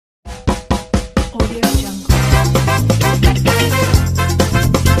Audio Jungle.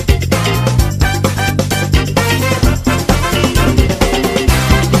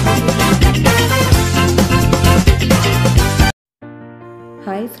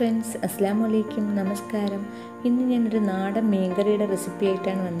 Hi friends, അസ്സലാമു അലൈക്കും, നമസ്കാരം. ഇന്ന് ഞാനൊരു നാടൻ മീൻകറിയുടെ റെസിപ്പി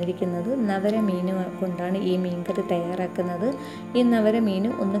ആയിട്ടാണ് വന്നിരിക്കുന്നത്. നവര മീൻ കൊണ്ടാണ് ഈ മീൻകറി തയ്യാറാക്കുന്നത്. ഈ നവര മീൻ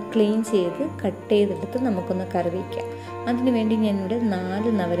ഒന്ന് ക്ലീൻ ചെയ്ത് കട്ട് ചെയ്തെടുത്ത് നമുക്കൊന്ന് കറി വയ്ക്കാം. അതിനുവേണ്ടി ഞാനിവിടെ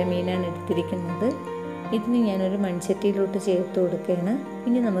 4 നവര മീനാണ് എടുത്തിരിക്കുന്നത്. ഇതിന് ഞാനൊരു മൺചട്ടിയിലോട്ട് ചേർത്ത് കൊടുക്കുകയാണ്.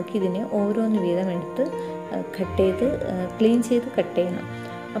 ഇനി നമുക്കിതിനെ ഓരോന്ന് വീതം എടുത്ത് ക്ലീൻ ചെയ്ത് കട്ട് ചെയ്യണം.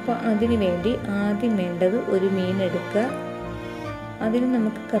 അപ്പോൾ അതിന് വേണ്ടി ആദ്യം വേണ്ടത് ഒരു മീൻ എടുക്കുക. അതിന്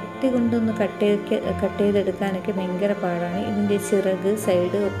നമുക്ക് കത്തി കൊണ്ടൊന്ന് കട്ട് ചെയ്തെടുക്കാനൊക്കെ ഭയങ്കര പാടാണ്. ഇതിൻ്റെ ചിറക്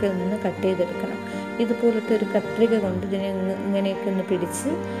സൈഡ് ഒക്കെ ഒന്ന് കട്ട് ചെയ്തെടുക്കണം. ഇതുപോലത്തെ ഒരു കത്രിക കൊണ്ട് ഇതിനെ ഇങ്ങനെയൊക്കെ ഒന്ന് പിടിച്ച്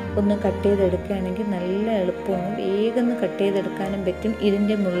ഒന്ന് കട്ട് ചെയ്തെടുക്കുകയാണെങ്കിൽ നല്ല എളുപ്പമാണ്. വേഗം ഒന്ന് കട്ട് ചെയ്തെടുക്കാനും പറ്റും.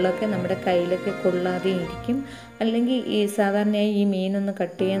 ഇതിൻ്റെ മുള്ളൊക്കെ നമ്മുടെ കയ്യിലൊക്കെ കൊള്ളാതെ ഇരിക്കും. അല്ലെങ്കിൽ സാധാരണയായി ഈ മീനൊന്ന്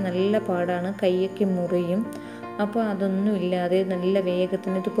കട്ട് ചെയ്യാൻ നല്ല പാടാണ്, കൈയൊക്കെ മുറിയും. അപ്പോൾ അതൊന്നും ഇല്ലാതെ നല്ല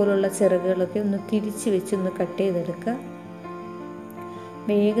വേഗത്തിന് ഇതുപോലുള്ള ചിറകുകളൊക്കെ ഒന്ന് തിരിച്ച് വെച്ച് ഒന്ന് കട്ട് ചെയ്തെടുക്കുക.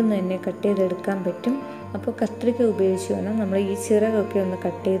 വേഗം തന്നെ കട്ട് ചെയ്തെടുക്കാൻ പറ്റും. അപ്പോൾ കത്രിക ഉപയോഗിച്ച് വേണം നമ്മൾ ഈ ചിറകൊക്കെ ഒന്ന്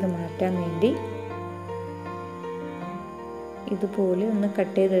കട്ട് ചെയ്ത് മാറ്റാൻ വേണ്ടി. ഇതുപോലെ ഒന്ന്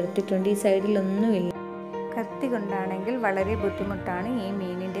കട്ട് ചെയ്തെടുത്തിട്ടുണ്ട്. ഈ സൈഡിലൊന്നുമില്ല. കത്തി കൊണ്ടാണെങ്കിൽ വളരെ ബുദ്ധിമുട്ടാണ് ഈ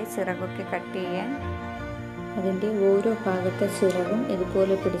മീനിൻ്റെ ചിറകൊക്കെ കട്ട് ചെയ്യാൻ. അതിൻ്റെ ഓരോ ഭാഗത്തെ ചിറകും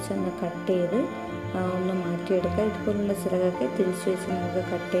ഇതുപോലെ പിടിച്ചൊന്ന് കട്ട് ചെയ്ത് ഒന്ന് മാറ്റിയെടുക്കുക. ഇതുപോലുള്ള ചിറകൊക്കെ തിരിച്ചു വെച്ച് നമുക്ക്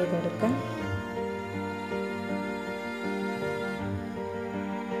കട്ട് ചെയ്തെടുക്കാം.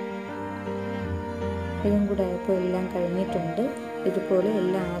 ഇതും കൂടെ ആയപ്പോൾ എല്ലാം കഴിഞ്ഞിട്ടുണ്ട്. ഇതുപോലെ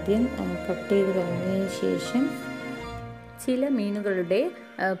എല്ലാം ആദ്യം കട്ട് ചെയ്ത് കഴിഞ്ഞതിന് ശേഷം ചില മീനുകളുടെ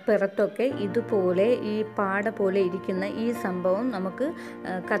പിറത്തൊക്കെ ഇതുപോലെ ഈ പാട പോലെ ഇരിക്കുന്ന ഈ സംഭവം നമുക്ക്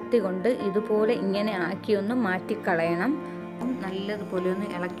കത്തി കൊണ്ട് ഇതുപോലെ ഇങ്ങനെ ആക്കിയൊന്ന് മാറ്റിക്കളയണം. നല്ലതുപോലെ ഒന്ന്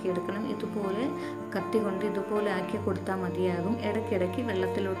ഇളക്കിയെടുക്കണം. ഇതുപോലെ കത്തി കൊണ്ട് ഇതുപോലെ ആക്കി കൊടുത്താൽ മതിയാകും. ഇടയ്ക്കിടയ്ക്ക്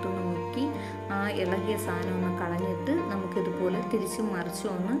വെള്ളത്തിലോട്ടൊന്ന് മുക്കി ആ ഇളകിയ സാധനം ഒന്ന് കളഞ്ഞിട്ട് നമുക്കിതുപോലെ തിരിച്ചും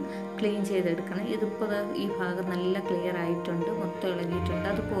മറിച്ചും ഒന്ന് ക്ലീൻ ചെയ്തെടുക്കണം. ഇതിപ്പോൾ ഈ ഭാഗം നല്ല ക്ലിയർ ആയിട്ടുണ്ട്, മൊത്തം ഇളകിയിട്ടുണ്ട്.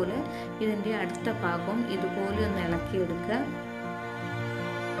 അതുപോലെ ഇതിൻ്റെ അടുത്ത ഭാഗവും ഇതുപോലെ ഒന്ന് ഇളക്കിയെടുക്കുക.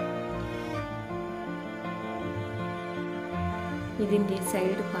 ഇതിൻ്റെ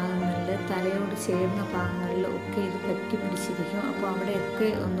സൈഡ് ഭാഗങ്ങളിൽ തലയോട് ചേർന്ന ഭാഗങ്ങളിൽ ഒക്കെ ഇത് പറ്റി പിടിച്ചിരിക്കും. അപ്പോൾ അവിടെയൊക്കെ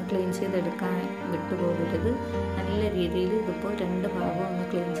ഒന്ന് ക്ലീൻ ചെയ്തെടുക്കാൻ വിട്ടുപോകരുത്. നല്ല രീതിയിൽ ഇതിപ്പോൾ 2 ഭാഗവും ഒന്ന്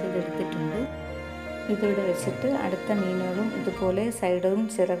ക്ലീൻ ചെയ്തെടുത്തിട്ടുണ്ട്. ഇതിവിടെ വെച്ചിട്ട് അടുത്ത മീനുകളും ഇതുപോലെ സൈഡും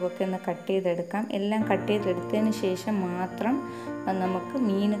ചിറകൊക്കെ ഒന്ന് കട്ട് ചെയ്തെടുക്കാം. എല്ലാം കട്ട് ചെയ്തെടുത്തതിന് ശേഷം മാത്രം നമുക്ക്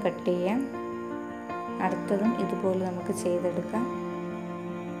മീൻ കട്ട് ചെയ്യാം. അടുത്തതും ഇതുപോലെ നമുക്ക് ചെയ്തെടുക്കാം.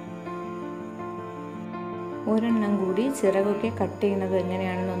 ഒരെണ്ണം കൂടി ചിറകൊക്കെ കട്ട് ചെയ്യുന്നത്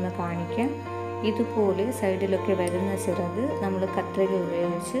എങ്ങനെയാണെന്ന് ഒന്ന് കാണിക്കാം. ഇതുപോലെ സൈഡിലൊക്കെ വരുന്ന ചിറക് നമ്മൾ കത്രിക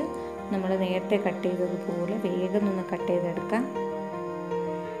ഉപയോഗിച്ച് നമ്മൾ നേരത്തെ കട്ട് ചെയ്തതുപോലെ വേഗം ഒന്ന് കട്ട് ചെയ്തെടുക്കാം.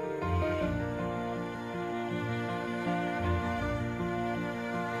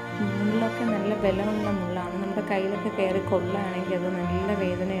 മുള്ളൊക്കെ നല്ല ബലമുള്ള മുള്ളാണ്. നമ്മുടെ കയ്യിലൊക്കെ കയറി കൊള്ളുകയാണെങ്കിൽ അത് നല്ല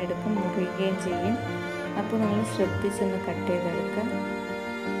വേദന എടുക്കും, മുറിയുകയും ചെയ്യും. അപ്പോൾ നമ്മൾ ശ്രദ്ധിച്ചൊന്ന് കട്ട് ചെയ്തെടുക്കാം.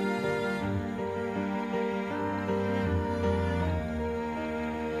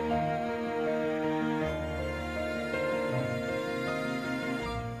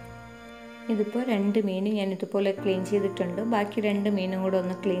 ഇതിപ്പോൾ 2 മീൻ ഞാൻ ഇതുപോലെ ക്ലീൻ ചെയ്തിട്ടുണ്ട്. ബാക്കി 2 മീനും കൂടെ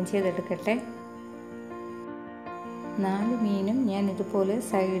ഒന്ന് ക്ലീൻ ചെയ്തെടുക്കട്ടെ. 4 മീനും ഞാൻ ഇതുപോലെ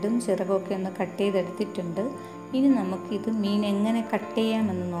സൈഡും ചിറകൊക്കെ ഒന്ന് കട്ട് ചെയ്തെടുത്തിട്ടുണ്ട്. ഇനി നമുക്കിത് മീൻ എങ്ങനെ കട്ട്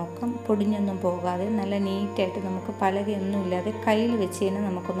ചെയ്യാമെന്ന് നോക്കാം. പൊടിഞ്ഞൊന്നും പോകാതെ നല്ല നീറ്റായിട്ട് നമുക്ക് പലകയൊന്നും ഇല്ലാതെ കയ്യിൽ വെച്ച് തന്നെ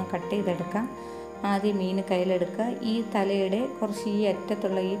നമുക്കൊന്ന് കട്ട് ചെയ്തെടുക്കാം. ആദ്യം മീൻ കയ്യിലെടുക്കുക. ഈ തലയുടെ കുറച്ച് ഈ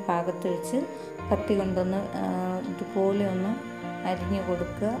അറ്റത്തുള്ള ഈ ഭാഗത്ത് വെച്ച് കത്തി കൊണ്ടൊന്ന് ഇതുപോലെ ഒന്ന് അരിഞ്ഞു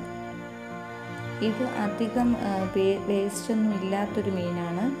കൊടുക്കുക. ഇത് അധികം വേസ്റ്റൊന്നും ഇല്ലാത്തൊരു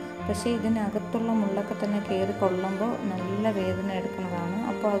മീനാണ്. പക്ഷേ ഇതിനകത്തുള്ള മുള്ളൊക്കെ തന്നെ കയറി കൊള്ളുമ്പോൾ നല്ല വേദന എടുക്കുന്നതാണ്.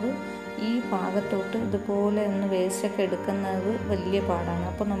 അപ്പോൾ അത് ഈ ഭാഗത്തോട്ട് ഇതുപോലെ ഒന്ന് വേസ്റ്റൊക്കെ എടുക്കുന്നത് വലിയ പാടാണ്.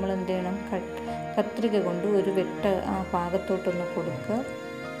 അപ്പോൾ നമ്മൾ എന്ത് ചെയ്യണം, കത്രിക കൊണ്ട് ഒരു വെട്ട് ആ ഭാഗത്തോട്ടൊന്ന് കൊടുക്കുക.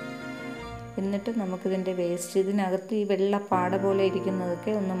 എന്നിട്ട് നമുക്കിതിൻ്റെ വേസ്റ്റ്, ഇതിനകത്ത് ഈ വെള്ള പാട പോലെ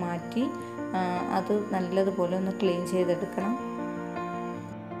ഇരിക്കുന്നതൊക്കെ ഒന്ന് മാറ്റി അത് നല്ലതുപോലെ ഒന്ന് ക്ലീൻ ചെയ്തെടുക്കണം.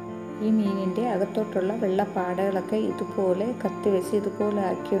 ഈ മീനിൻ്റെ അകത്തോട്ടുള്ള വെള്ളപ്പാടകളൊക്കെ ഇതുപോലെ കത്തി വെച്ച് ഇതുപോലെ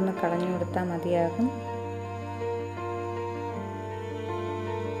ആക്കി ഒന്ന് കളഞ്ഞു കൊടുത്താൽ മതിയാകും.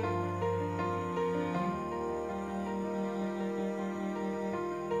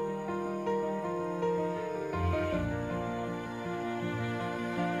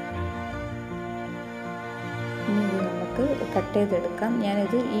 ഇനി ഇത് നമുക്ക് കട്ട് ചെയ്തെടുക്കാം.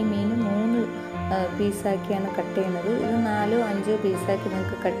 ഞാനിത് ഈ മീൻ 3 പീസാക്കിയാണ് കട്ട് ചെയ്യുന്നത്. ഇത് 4 5 പീസാക്കി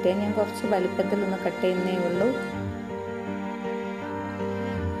നിങ്ങൾക്ക് കട്ട് ചെയ്യാം. ഞാൻ കുറച്ച് വലിപ്പത്തിലൊന്ന് കട്ട് ചെയ്യുന്നേ ഉള്ളൂ.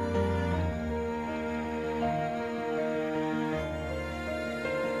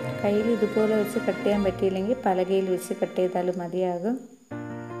 കയ്യിൽ ഇതുപോലെ വെച്ച് കട്ട് ചെയ്യാൻ പറ്റിയില്ലെങ്കിൽ പലകയിൽ വെച്ച് കട്ട് ചെയ്താലും മതിയാകും.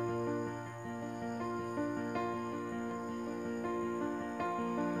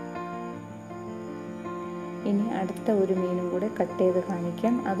 ഇനി അടുത്ത ഒരു മീനും കൂടെ കട്ട് ചെയ്ത്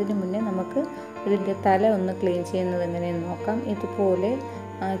കാണിക്കാം. അതിനു മുന്നേ നമുക്ക് ഇതിൻ്റെ തല ഒന്ന് ക്ലീൻ ചെയ്യുന്നത് എങ്ങനെയെന്ന് നോക്കാം. ഇതുപോലെ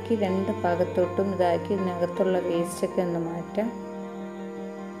ആക്കി 2 ഭാഗത്തോട്ടും ഇതാക്കി ഇതിനകത്തുള്ള വേസ്റ്റൊക്കെ ഒന്ന് മാറ്റാം.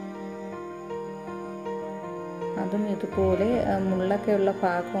 അതും ഇതുപോലെ മുള്ളൊക്കെയുള്ള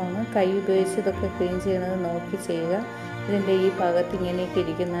ഭാഗമാണ്. കൈ ഉപയോഗിച്ച് ഇതൊക്കെ ക്ലീൻ ചെയ്യുന്നത് നോക്കി ചെയ്യുക. ഇതിൻ്റെ ഈ ഭാഗത്ത് ഇങ്ങനെയൊക്കെ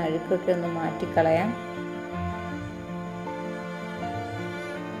ഇരിക്കുന്ന അഴുക്കൊക്കെ ഒന്ന് മാറ്റിക്കളയാം.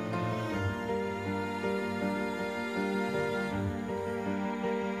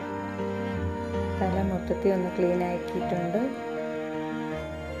 തല മൊത്തത്തിൽ ഒന്ന് ക്ലീൻ ആക്കിയിട്ടുണ്ട്.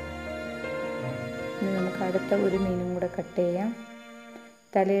 ഇനി നമുക്ക് അടുത്ത ഒരു മീനും കൂടെ കട്ട് ചെയ്യാം.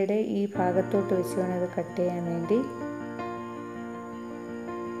 തലയുടെ ഈ ഭാഗത്തോട്ട് വെച്ച് വേണം ഇത് കട്ട് ചെയ്യാൻ വേണ്ടി.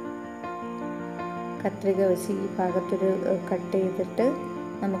 കത്രിക വെച്ച് ഈ ഭാഗത്തൊരു കട്ട് ചെയ്തിട്ട്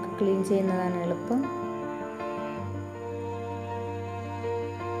നമുക്ക് ക്ലീൻ ചെയ്യുന്നതാണ് എളുപ്പം.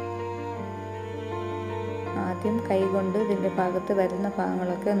 ആദ്യം കൈ കൊണ്ട് ഇതിൻ്റെ ഭാഗത്ത് വരുന്ന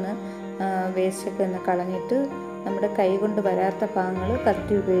ഭാഗങ്ങളൊക്കെ ഒന്ന് വേസ്റ്റൊക്കെ ഒന്ന് കളഞ്ഞിട്ട് നമ്മുടെ കൈ കൊണ്ട് വരാത്ത ഭാഗങ്ങൾ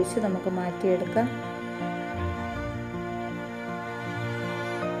കത്തി ഉപയോഗിച്ച് നമുക്ക് മാറ്റിയെടുക്കാം.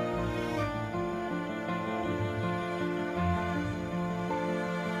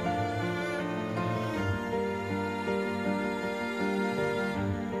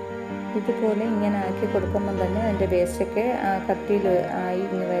 ഇതുപോലെ ഇങ്ങനെ ആക്കി കൊടുക്കുമ്പോൾ തന്നെ അതിൻ്റെ വേസ്റ്റൊക്കെ കത്തിയിൽ ആയി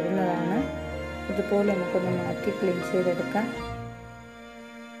ഇങ്ങനെ വരുന്നതാണ്. ഇതുപോലെ നമുക്കൊന്ന് മാറ്റി ക്ലീൻ ചെയ്തെടുക്കാം.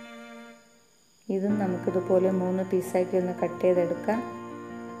 ഇതും നമുക്കിതുപോലെ 3 പീസാക്കി ഒന്ന് കട്ട് ചെയ്തെടുക്കാം.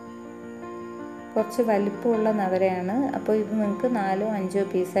 കുറച്ച് വലിപ്പമുള്ള നവരയാണ്. അപ്പോൾ ഇത് നിങ്ങൾക്ക് 4 5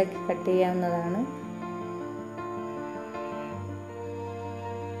 പീസാക്കി കട്ട് ചെയ്യാവുന്നതാണ്.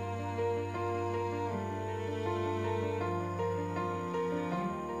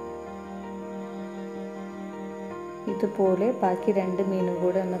 ഇതുപോലെ ബാക്കി 2 മീനും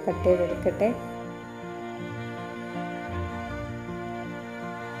കൂടെ ഒന്ന് കട്ട് ചെയ്തെടുക്കട്ടെ.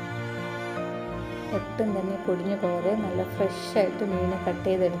 ഒട്ടും തന്നെ പൊടിഞ്ഞു പോകാതെ നല്ല ഫ്രഷായിട്ട് മീൻ കട്ട്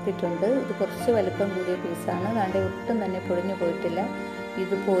ചെയ്തെടുത്തിട്ടുണ്ട്. ഇത് കുറച്ച് വലിപ്പം കൂടിയ പീസാണ്. അതുകൊണ്ട് ഒട്ടും തന്നെ പൊടിഞ്ഞു പോയിട്ടില്ല.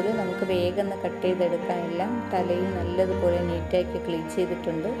 ഇതുപോലെ നമുക്ക് വേഗം കട്ട് ചെയ്തെടുക്കാനില്ല. തലയും നല്ലതുപോലെ നീറ്റാക്കി ക്ലീൻ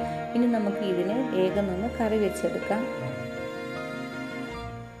ചെയ്തിട്ടുണ്ട്. ഇനി നമുക്ക് ഇതിനെ വേഗം ഒന്ന് കറി വെച്ചെടുക്കാം.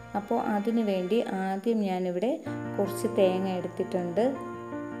 അപ്പോൾ അതിന് വേണ്ടി ആദ്യം ഞാനിവിടെ കുറച്ച് തേങ്ങ എടുത്തിട്ടുണ്ട്.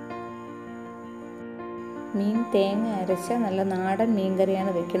 മീൻ തേങ്ങ അരച്ച നല്ല നാടൻ മീൻ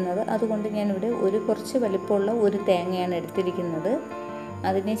കറിയാണ് വെക്കുന്നത്. അതുകൊണ്ട് ഞാനിവിടെ കുറച്ച് വലിപ്പമുള്ള ഒരു തേങ്ങയാണ് എടുത്തിരിക്കുന്നത്.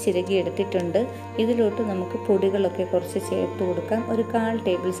 അതിനെ ചിരകി എടുത്തിട്ടുണ്ട്. ഇതിലോട്ട് നമുക്ക് പൊടികളൊക്കെ കുറച്ച് ചേർത്ത് കൊടുക്കാം. ഒരു 1/4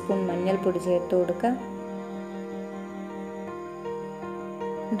 ടേബിൾ സ്പൂൺ മഞ്ഞൾപ്പൊടി ചേർത്ത് കൊടുക്കാം.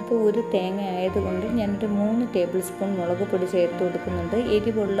 ഇതിപ്പോൾ ഒരു തേങ്ങ ആയതുകൊണ്ട് ഞാനൊരു 3 ടേബിൾ സ്പൂൺ മുളക് പൊടി ചേർത്ത് കൊടുക്കുന്നുണ്ട്.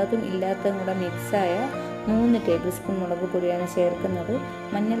 എരിവുള്ളതും ഇല്ലാത്തതും കൂടെ മിക്സായ 3 ടേബിൾ സ്പൂൺ മുളക് പൊടിയാണ് ചേർക്കുന്നത്.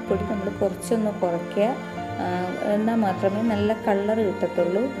 മഞ്ഞൾപ്പൊടി നമ്മൾ കുറച്ചൊന്ന് കുറയ്ക്കുക, എന്നാൽ മാത്രമേ നല്ല കളർ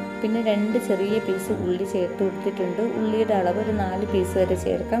കിട്ടത്തുള്ളൂ. പിന്നെ 2 ചെറിയ പീസ് ഉള്ളി ചേർത്ത് കൊടുത്തിട്ടുണ്ട്. ഉള്ളിയുടെ അളവ് ഒരു 4 പീസ് വരെ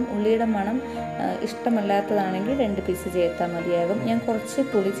ചേർക്കാം. ഉള്ളിയുടെ മണം ഇഷ്ടമല്ലാത്തതാണെങ്കിൽ 2 പീസ് ചേർത്താൽ മതിയാകും. ഞാൻ കുറച്ച്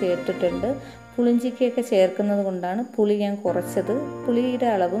പുളി ചേർത്തിട്ടുണ്ട്. പുളിഞ്ചിക്കൊക്കെ ചേർക്കുന്നത് കൊണ്ടാണ് പുളി ഞാൻ കുറച്ചത്. പുളിയുടെ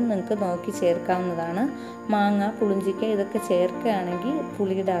അളവും നിങ്ങൾക്ക് നോക്കി ചേർക്കാവുന്നതാണ്. മാങ്ങ, പുളിഞ്ചിക്ക ഇതൊക്കെ ചേർക്കുകയാണെങ്കിൽ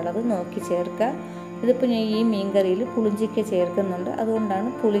പുളിയുടെ അളവ് നോക്കി ചേർക്കുക. ഇതിപ്പോൾ ഞാൻ ഈ മീൻ കറിയിൽ പുളിഞ്ചിക്ക ചേർക്കുന്നുണ്ട്, അതുകൊണ്ടാണ്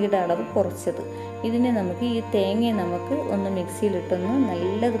പുളിയുടെ അളവ് കുറച്ചത്. ഇതിനെ നമുക്ക് ഈ തേങ്ങയെ നമുക്ക് ഒന്ന് മിക്സിയിലിട്ടൊന്ന്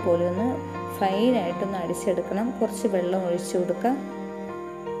നല്ലതുപോലെ ഒന്ന് ഫൈനായിട്ടൊന്ന് അടിച്ചെടുക്കണം. കുറച്ച് വെള്ളം ഒഴിച്ചു കൊടുക്കാം.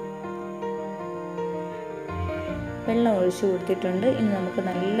 വെള്ളം ഒഴിച്ചു കൊടുത്തിട്ടുണ്ട്. ഇനി നമുക്ക്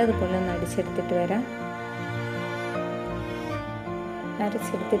നല്ലതുപോലെ ഒന്ന് അടിച്ചെടുത്തിട്ട് വരാം.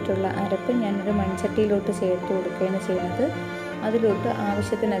 അരച്ചെടുത്തിട്ടുള്ള അരപ്പ് ഞാനൊരു മൺചട്ടിയിലോട്ട് ചേർത്ത് കൊടുക്കുകയാണ് ചെയ്യുന്നത്. അതിലോട്ട്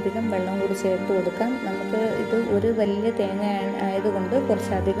ആവശ്യത്തിനധികം വെള്ളം കൂടി ചേർത്ത് കൊടുക്കാം. നമുക്ക് ഇത് ഒരു വലിയ തേങ്ങ ആയതുകൊണ്ട്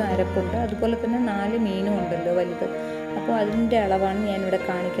കുറച്ചധികം അരപ്പുണ്ട്. അതുപോലെ തന്നെ 4 മീനും ഉണ്ടല്ലോ വലുത്. അപ്പോൾ അതിൻ്റെ അളവാണ് ഞാനിവിടെ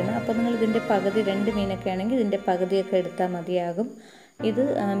കാണിക്കുന്നത്. അപ്പോൾ നിങ്ങൾ ഇതിൻ്റെ പകുതി 2 മീനൊക്കെ ആണെങ്കിൽ ഇതിൻ്റെ പകുതിയൊക്കെ എടുത്താൽ മതിയാകും. ഇത്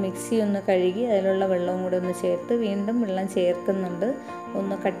മിക്സി ഒന്ന് കഴുകി അതിലുള്ള വെള്ളവും കൂടെ ഒന്ന് ചേർത്ത് വീണ്ടും വെള്ളം ചേർക്കുന്നുണ്ട്,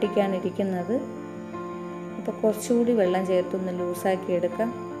 ഒന്ന് കട്ടിക്കാനിരിക്കുന്നത്. അപ്പോൾ കുറച്ചുകൂടി വെള്ളം ചേർത്തൊന്ന് ലൂസാക്കി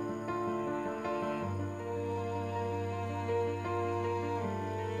എടുക്കാം.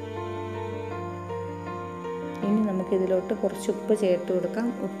 ഇനി നമുക്കിതിലോട്ട് കുറച്ച് ഉപ്പ് ചേർത്ത് കൊടുക്കാം.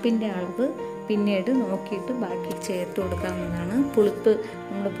 ഉപ്പിൻ്റെ അളവ് പിന്നീട് നോക്കിയിട്ട് ബാക്കി ചേർത്ത് കൊടുക്കാവുന്നതാണ്. പുളിപ്പ്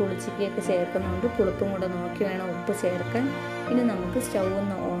നമ്മൾ പുളിച്ചിക്കയൊക്കെ ചേർക്കുന്നതുകൊണ്ട് പുളിപ്പും കൂടെ നോക്കി വേണം ഉപ്പ് ചേർക്കാൻ. ഇനി നമുക്ക് സ്റ്റൗ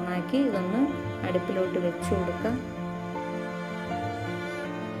ഒന്ന് ഓണാക്കി ഇതൊന്ന് അടുപ്പിലോട്ട് വെച്ച് കൊടുക്കാം.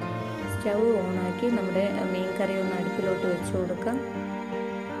 സ്റ്റൗ ഓണാക്കി നമ്മുടെ മീൻ കറി ഒന്ന് അടുപ്പിലോട്ട് വെച്ച് കൊടുക്കാം.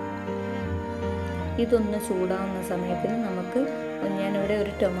 ഇതൊന്ന് ചൂടാവുന്ന സമയത്തിന് നമുക്ക് ഞാനിവിടെ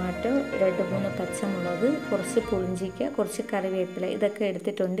ഒരു ടൊമാറ്റോ, 2-3 പച്ചമുളക്, കുറച്ച് പുളിഞ്ചിക്ക, കുറച്ച് കറിവേപ്പില ഇതൊക്കെ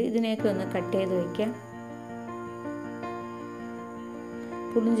എടുത്തിട്ടുണ്ട്. ഇതിനെയൊക്കെ ഒന്ന് കട്ട് ചെയ്ത് വയ്ക്കാം.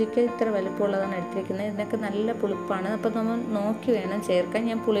 പുളിഞ്ചിക്ക ഇത്ര വലുപ്പമുള്ളതാണ് എടുത്തിരിക്കുന്നത്. ഇതിനൊക്കെ നല്ല പുളിപ്പാണ്. അപ്പോൾ നമ്മൾ നോക്കി വേണം ചേർക്കാൻ.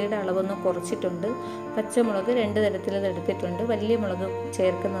 ഞാൻ പുളിയുടെ അളവൊന്ന് കുറച്ചിട്ടുണ്ട്. പച്ചമുളക് 2 തരത്തിലത് എടുത്തിട്ടുണ്ട്. വലിയ മുളക്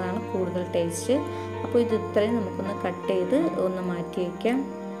ചേർക്കുന്നതാണ് കൂടുതൽ ടേസ്റ്റ്. അപ്പോൾ ഇത് ഇത്രയും നമുക്കൊന്ന് കട്ട് ചെയ്ത് ഒന്ന് മാറ്റി വയ്ക്കാം.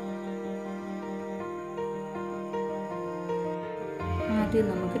 ആദ്യം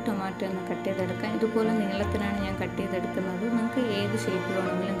നമുക്ക് ടൊമാറ്റോ ഒന്ന് കട്ട് ചെയ്തെടുക്കാം. ഇതുപോലെ നീളത്തിനാണ് ഞാൻ കട്ട് ചെയ്തെടുക്കുന്നത്. നിങ്ങൾക്ക് ഏത്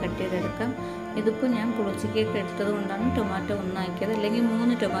ഷേപ്പിലാണെങ്കിലും കട്ട് ചെയ്തെടുക്കാം. ഇതിപ്പോൾ ഞാൻ പുളിച്ചിക്കയൊക്കെ എടുത്തത് കൊണ്ടാണ് ടൊമാറ്റോ ഒന്നാക്കിയത്. അല്ലെങ്കിൽ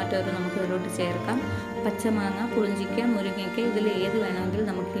 3 ടൊമാറ്റോ വരെ നമുക്ക് ഇതിലോട്ട് ചേർക്കാം. പച്ചമാങ്ങ, പുളിഞ്ചിക്ക, മുരിങ്ങയ്ക്ക ഇതിൽ ഏത് വേണമെങ്കിലും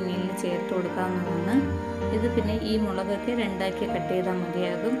നമുക്ക് ഈ മീനിൽ ചേർത്ത് കൊടുക്കാവുന്നതാണ്. ഇത് പിന്നെ ഈ മുളകൊക്കെ 2ആക്കി കട്ട് ചെയ്താൽ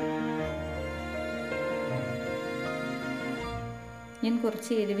മതിയാകും. ഞാൻ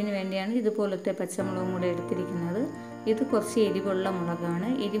കുറച്ച് എരിവിന് വേണ്ടിയാണ് ഇതുപോലത്തെ പച്ചമുളകും കൂടെ എടുത്തിരിക്കുന്നത്. ഇത് കുറച്ച് എരിവുള്ള മുളകാണ്.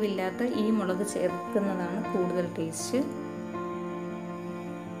 എരിവില്ലാത്ത ഈ മുളക് ചേർക്കുന്നതാണ് കൂടുതൽ ടേസ്റ്റ്.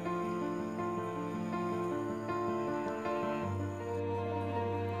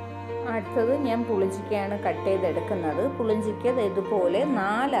 അടുത്തത് ഞാൻ പുളിഞ്ചിക്കയാണ് കട്ട് ചെയ്തെടുക്കുന്നത്. പുളിഞ്ചിക്ക ഇതുപോലെ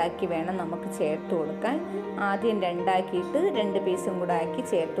 4ആക്കി വേണം നമുക്ക് ചേർത്ത് കൊടുക്കാൻ. ആദ്യം 2ആക്കിയിട്ട് 2 പീസും കൂടെ ആക്കി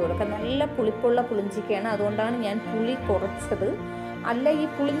ചേർത്ത് കൊടുക്കാം. നല്ല പുളിപ്പുള്ള പുളിഞ്ചിക്കയാണ്, അതുകൊണ്ടാണ് ഞാൻ പുളി കുറച്ചത്. അല്ല, ഈ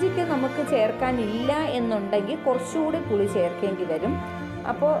പുളിഞ്ചിക്ക നമുക്ക് ചേർക്കാനില്ല എന്നുണ്ടെങ്കിൽ കുറച്ചുകൂടി പുളി ചേർക്കേണ്ടി വരും.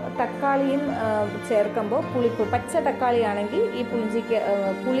 അപ്പോൾ തക്കാളിയും ചേർക്കുമ്പോൾ പുളിപ്പ്, പച്ച തക്കാളിയാണെങ്കിൽ ഈ പുളിഞ്ചിക്ക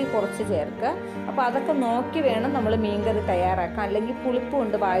പുളി കുറച്ച് ചേർക്കുക. അപ്പോൾ അതൊക്കെ നോക്കി വേണം നമ്മൾ മീൻകറി തയ്യാറാക്കാൻ. അല്ലെങ്കിൽ പുളിപ്പ്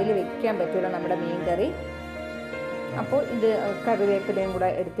കൊണ്ട് വായിൽ വെക്കാൻ പറ്റില്ല നമ്മുടെ മീൻകറി. അപ്പോൾ ഇത് കറിവേപ്പിലയും കൂടെ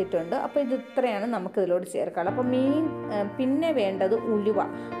എടുത്തിട്ടുണ്ട്. അപ്പോൾ ഇത് ഇത്രയാണ് നമുക്ക് ഇതിലോട്ട് ചേർക്കാനുള്ളത്. അപ്പോൾ മീൻ പിന്നെ വേണ്ടത്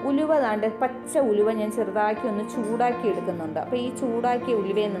ഉലുവ താണ്ട് പച്ച ഉലുവ ഞാൻ ചെറുതാക്കി ഒന്ന് ചൂടാക്കി എടുക്കുന്നുണ്ട്. അപ്പോൾ ഈ ചൂടാക്കിയ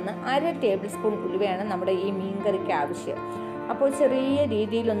ഉലുവയിൽ നിന്ന് 1/2 ടേബിൾ സ്പൂൺ ഉലുവയാണ് നമ്മുടെ ഈ മീൻ കറിക്ക് ആവശ്യം. അപ്പോൾ ചെറിയ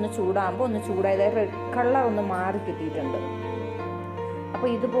രീതിയിലൊന്ന് ചൂടാകുമ്പോൾ ഒന്ന് ചൂടായത് റെഡ് കളർ ഒന്ന് മാറി കിട്ടിയിട്ടുണ്ട്. അപ്പോൾ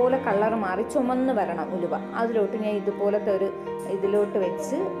ഇതുപോലെ കളർ മാറി ചുമന്ന് വരണം ഉലുവ. അതിലോട്ട് ഞാൻ ഇതുപോലത്തെ ഒരു ഇതിലോട്ട്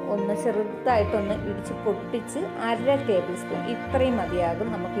വെച്ച് ഒന്ന് ചെറുതായിട്ടൊന്ന് ഇടിച്ച് പൊട്ടിച്ച് 1/2 ടേബിൾ സ്പൂൺ ഇത്രയും മതിയാകും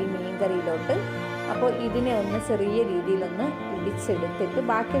നമുക്ക് ഈ മീൻ കറിയിലോട്ട്. അപ്പോൾ ഇതിനെ ഒന്ന് ചെറിയ രീതിയിലൊന്ന് ഇടിച്ചെടുത്തിട്ട്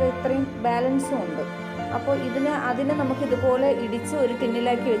ബാക്കിയത് ഇത്രയും ബാലൻസും ഉണ്ട്. അപ്പോൾ അതിനെ നമുക്ക് ഇതുപോലെ ഇടിച്ച് ഒരു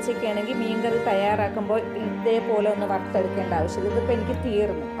ടിന്നിലാക്കി വെച്ചൊക്കെയാണെങ്കിൽ മീൻ കറി തയ്യാറാക്കുമ്പോൾ ഇതേപോലെ ഒന്ന് വറുത്തെടുക്കേണ്ട ആവശ്യമില്ല. ഇതിപ്പോൾ എനിക്ക്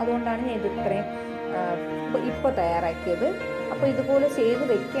തീർന്നു, അതുകൊണ്ടാണ് ഞാൻ ഇത് ഇത്രയും ഇപ്പോൾ തയ്യാറാക്കിയത്. അപ്പോൾ ഇതുപോലെ ചെയ്ത്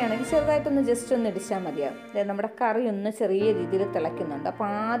വെക്കുകയാണെങ്കിൽ ചെറുതായിട്ടൊന്ന് ജസ്റ്റ് ഒന്ന് ഇടിച്ചാൽ മതിയാകും. നമ്മുടെ കറി ഒന്ന് ചെറിയ രീതിയിൽ തിളയ്ക്കുന്നുണ്ട്. അപ്പോൾ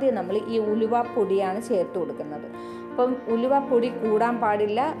ആദ്യം നമ്മൾ ഈ ഉലുവ പൊടിയാണ് ചേർത്ത് കൊടുക്കുന്നത്. അപ്പം ഉലുവ പൊടി കൂടാൻ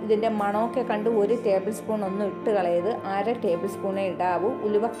പാടില്ല. ഇതിൻ്റെ മണമൊക്കെ കണ്ട് 1 ടേബിൾ സ്പൂൺ ഒന്നും ഇട്ട് കളയത് 1/2 ടേബിൾ സ്പൂണേ ഇടാവൂ.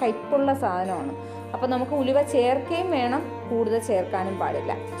 ഉലുവ കയ്പുള്ള സാധനമാണ്. അപ്പോൾ നമുക്ക് ഉലുവ ചേർക്കുകയും വേണം, കൂടുതൽ ചേർക്കാനും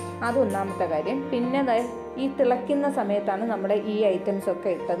പാടില്ല. അതൊന്നാമത്തെ കാര്യം. പിന്നെ ഈ തിളയ്ക്കുന്ന സമയത്താണ് നമ്മുടെ ഈ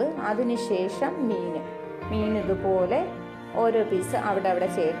ഐറ്റംസൊക്കെ ഇട്ടത്. അതിനുശേഷം മീൻ ഇതുപോലെ ഓരോ പീസ് അവിടെ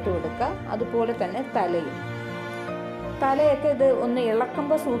ചേർത്ത് കൊടുക്കുക. അതുപോലെ തന്നെ തലയൊക്കെ ഇത് ഒന്ന്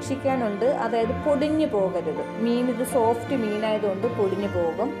ഇളക്കുമ്പോൾ സൂക്ഷിക്കാനുണ്ട്. അതായത് പൊടിഞ്ഞു പോകരുത്. ഇത് സോഫ്റ്റ് മീനായതുകൊണ്ട് പൊടിഞ്ഞു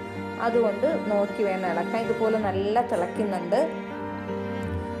പോകും. അതുകൊണ്ട് നോക്കി വേണം ഇളക്കാൻ. ഇതുപോലെ നല്ല തിളയ്ക്കുന്നുണ്ട്.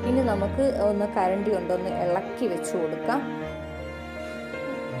 ഇനി നമുക്ക് ഒന്ന് കരണ്ടി കൊണ്ടൊന്ന് ഇളക്കി വെച്ച് കൊടുക്കാം.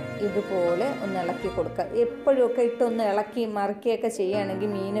 ഇതുപോലെ ഒന്ന് ഇളക്കി കൊടുക്കുക. എപ്പോഴുമൊക്കെ ഇട്ടൊന്ന് ഇളക്കി മറിക്കുകയൊക്കെ ചെയ്യുകയാണെങ്കിൽ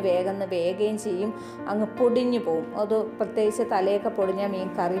മീൻ വേഗം ചെയ്യും, അങ്ങ് പൊടിഞ്ഞു പോവും. അത് പ്രത്യേകിച്ച് തലയൊക്കെ പൊടിഞ്ഞാൽ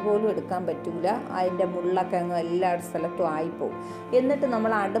മീൻ കറി പോലും എടുക്കാൻ പറ്റില്ല. അതിൻ്റെ മുള്ളൊക്കെ അങ്ങ് എല്ലാ സ്ഥലത്തും ആയിപ്പോവും. എന്നിട്ട്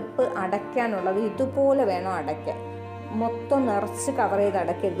നമ്മൾ അടുപ്പ് അടയ്ക്കാനുള്ളത് ഇതുപോലെ വേണം അടയ്ക്കാൻ. മൊത്തം നിറച്ച് കവർ ചെയ്ത്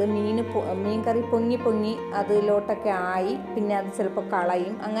അടയ്ക്കരുത്. മീൻ കറി പൊങ്ങി അതിലോട്ടൊക്കെ ആയി പിന്നെ അത് ചിലപ്പോൾ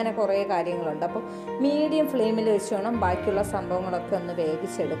കളയും. അങ്ങനെ കുറേ കാര്യങ്ങളുണ്ട്. അപ്പോൾ മീഡിയം ഫ്ലെയിമിൽ വെച്ച് വേണം ബാക്കിയുള്ള സംഭവങ്ങളൊക്കെ ഒന്ന്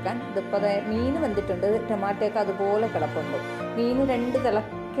വേവിച്ചെടുക്കാൻ. ഇതിപ്പോൾ മീൻ വെന്തിട്ടുണ്ട്, ടൊമാറ്റോയൊക്കെ അതുപോലെ കിടപ്പുണ്ട്. മീൻ 2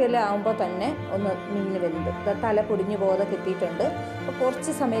 തിളക്കലാകുമ്പോൾ തന്നെ ഒന്ന് മീൻ വെന്ത് തല പൊടിഞ്ഞു പോകാതെ കിട്ടിയിട്ടുണ്ട്. അപ്പോൾ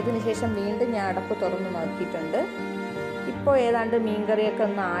കുറച്ച് സമയത്തിന് ശേഷം വീണ്ടും ഞാൻ അടപ്പ് തുറന്ന് നോക്കിയിട്ടുണ്ട്. ഇപ്പോൾ ഏതാണ്ട് മീൻകറിയൊക്കെ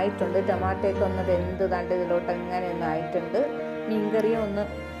ഒന്ന് ആയിട്ടുണ്ട്. ടൊമാറ്റോയൊക്കെ ഒന്ന് വെന്ത് ഇതിലോട്ട് അങ്ങനെ ഒന്ന് ആയിട്ടുണ്ട്. മീൻകറിയെ ഒന്ന്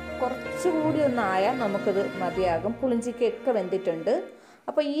കുറച്ചുകൂടി ഒന്നായാൽ നമുക്കത് മതിയാകും. പുളിഞ്ചിക്കൊക്കെ വെന്തിട്ടുണ്ട്.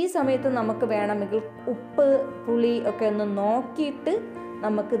 അപ്പോൾ ഈ സമയത്ത് നമുക്ക് വേണമെങ്കിൽ ഉപ്പ് പുളി ഒക്കെ ഒന്ന് നോക്കിയിട്ട്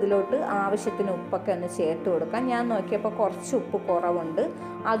നമുക്കിതിലോട്ട് ആവശ്യത്തിന് ഉപ്പൊക്കെ ഒന്ന് ചേർത്ത് കൊടുക്കാം. ഞാൻ നോക്കിയപ്പോൾ കുറച്ച് ഉപ്പ് കുറവുണ്ട്,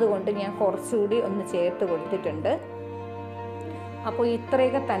 അതുകൊണ്ട് ഞാൻ കുറച്ചുകൂടി ഒന്ന് ചേർത്ത് കൊടുത്തിട്ടുണ്ട്. അപ്പോൾ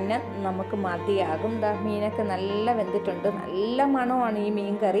ഇത്രയൊക്കെ തന്നെ നമുക്ക് മതിയാകും. ദാ മീനൊക്കെ നല്ല വെന്തിട്ടുണ്ട്, നല്ല മണമാണ് ഈ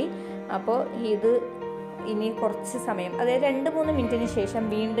മീൻ കറി. അപ്പോൾ ഇത് ഇനി കുറച്ച് സമയം, അതായത് 2-3 മിനിറ്റിന് ശേഷം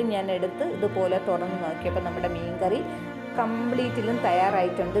വീണ്ടും ഞാൻ എടുത്ത് ഇതുപോലെ തുറന്ന് നോക്കിയപ്പോൾ നമ്മുടെ മീൻ കറി കംപ്ലീറ്റിലും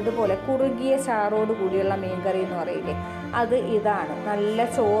തയ്യാറായിട്ടുണ്ട്. ഇതുപോലെ കുറുകിയ ചാറോട് കൂടിയുള്ള മീൻ കറി എന്ന് പറയില്ലേ, അത് ഇതാണ്. നല്ല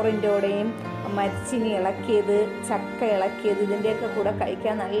ചോറിൻ്റെ കൂടെയും മരിച്ചിനി ഇളക്കിയത്, ചക്ക ഇളക്കിയത്, ഇതിൻ്റെയൊക്കെ കൂടെ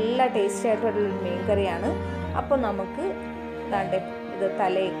കഴിക്കാൻ നല്ല ടേസ്റ്റി ആയിട്ടുള്ളൊരു മീൻ കറിയാണ്. അപ്പോൾ നമുക്ക് ദാണ്ടെ ഇത്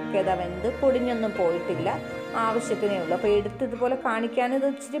തലയൊക്കെ വെന്ത് പൊടിഞ്ഞൊന്നും പോയിട്ടില്ല, ആവശ്യത്തിനേ ഉള്ളൂ. അപ്പോൾ എടുത്ത് ഇതുപോലെ കാണിക്കാൻ ഇത്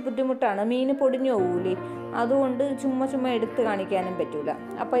ഇച്ചിരി ബുദ്ധിമുട്ടാണ്, മീൻ പൊടിഞ്ഞു പോകൂലേ, അതുകൊണ്ട് ചുമ്മാ എടുത്ത് കാണിക്കാനും പറ്റൂല.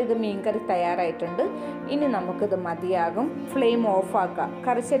 അപ്പോൾ ഇത് മീൻ കറി തയ്യാറായിട്ടുണ്ട്. ഇനി നമുക്കിത് മതിയാകും, ഫ്ലെയിം ഓഫാക്കാം.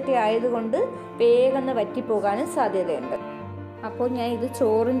 കറിച്ചട്ടി ആയതുകൊണ്ട് വേഗം വറ്റിപ്പോകാനും സാധ്യതയുണ്ട്. അപ്പോൾ ഞാൻ ഇത്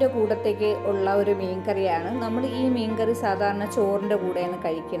ചോറിൻ്റെ കൂടത്തേക്ക് ഉള്ള ഒരു മീൻ കറിയാണ്. നമ്മൾ ഈ മീൻ കറി സാധാരണ ചോറിൻ്റെ കൂടെയാണ്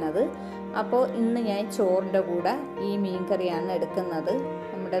കഴിക്കുന്നത്. അപ്പോൾ ഇന്ന് ഞാൻ ചോറിൻ്റെ കൂടെ ഈ മീൻ കറിയാണ് എടുക്കുന്നത്.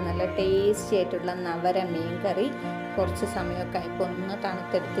 നമ്മുടെ നല്ല ടേസ്റ്റി ആയിട്ടുള്ള നവര മീൻ കറി കുറച്ച് സമയമൊക്കെ ആയപ്പോൾ ഒന്ന്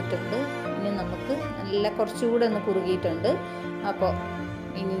തണുത്തെടുത്തിട്ടുണ്ട്. ഇനി നമുക്ക് നല്ല കുറച്ചുകൂടെ ഒന്ന് കുറുകിയിട്ടുണ്ട്. അപ്പോൾ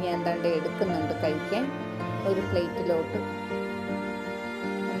ഇനി ഞാൻ എന്താണ്ട് എടുക്കുന്നുണ്ട് കഴിക്കാൻ. ഒരു പ്ലേറ്റിലോട്ട്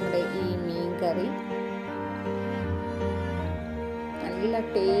നമ്മുടെ ഈ മീൻ കറി നല്ല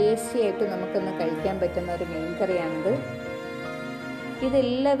ടേസ്റ്റി ആയിട്ട് നമുക്കൊന്ന് കഴിക്കാൻ പറ്റുന്ന ഒരു മീൻ കറിയാണിത്.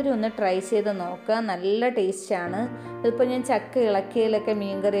 ഇതെല്ലാവരും ഒന്ന് ട്രൈ ചെയ്ത് നോക്കുക, നല്ല ടേസ്റ്റാണ്. ഇതിപ്പോൾ ഞാൻ ചക്ക ഇളക്കിയിലൊക്കെ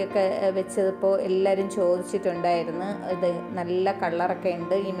മീൻ കറിയൊക്കെ വെച്ചതിപ്പോൾ എല്ലാവരും ചോദിച്ചിട്ടുണ്ടായിരുന്നു, ഇത് നല്ല കളറൊക്കെ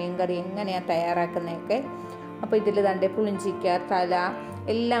ഉണ്ട്, ഈ മീൻ കറി എങ്ങനെയാണ് തയ്യാറാക്കുന്നതൊക്കെ. അപ്പോൾ ഇതിൽ ദണ്ടെ പുളിഞ്ചിക്ക, തല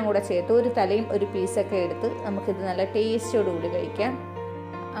എല്ലാം കൂടെ ചേർത്ത് ഒരു തലയും ഒരു പീസൊക്കെ എടുത്ത് നമുക്കിത് നല്ല ടേസ്റ്റോടുകൂടി കഴിക്കാം.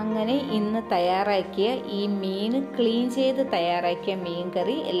 അങ്ങനെ ഇന്ന് തയ്യാറാക്കിയ ഈ മീൻ ക്ലീൻ ചെയ്ത് തയ്യാറാക്കിയ മീൻ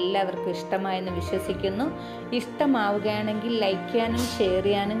കറി എല്ലാവർക്കും ഇഷ്ടമായെന്ന് വിശ്വസിക്കുന്നു. ഇഷ്ടമാവുകയാണെങ്കിൽ ലൈക്ക് ചെയ്യാനും ഷെയർ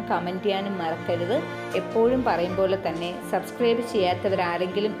ചെയ്യാനും കമൻറ്റ് ചെയ്യാനും മറക്കരുത്. എപ്പോഴും പറയും പോലെ തന്നെ സബ്സ്ക്രൈബ്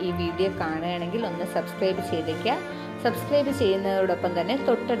ചെയ്യാത്തവരാരെങ്കിലും ഈ വീഡിയോ കാണുകയാണെങ്കിൽ ഒന്ന് സബ്സ്ക്രൈബ് ചെയ്തേക്കുക. സബ്സ്ക്രൈബ് ചെയ്യുന്നതോടൊപ്പം തന്നെ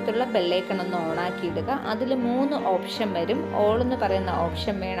തൊട്ടടുത്തുള്ള ബെല്ലൈക്കൺ ഒന്ന് ഓണാക്കിയിടുക. അതിൽ 3 ഓപ്ഷൻ വരും, ഓൾ എന്ന് പറയുന്ന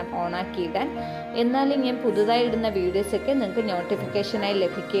ഓപ്ഷൻ വേണം ഓണാക്കിയിടാൻ. എന്നാലും ഞാൻ പുതുതായി ഇടുന്ന വീഡിയോസൊക്കെ നിങ്ങൾക്ക് നോട്ടിഫിക്കേഷനായി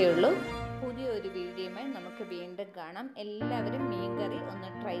ലഭിക്കുകയുള്ളൂ. പുതിയൊരു വീഡിയോയുമായി നമുക്ക് വീണ്ടും കാണാം. എല്ലാവരും മീൻ കറി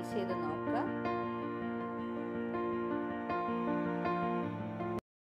ഒന്ന് ട്രൈ ചെയ്ത്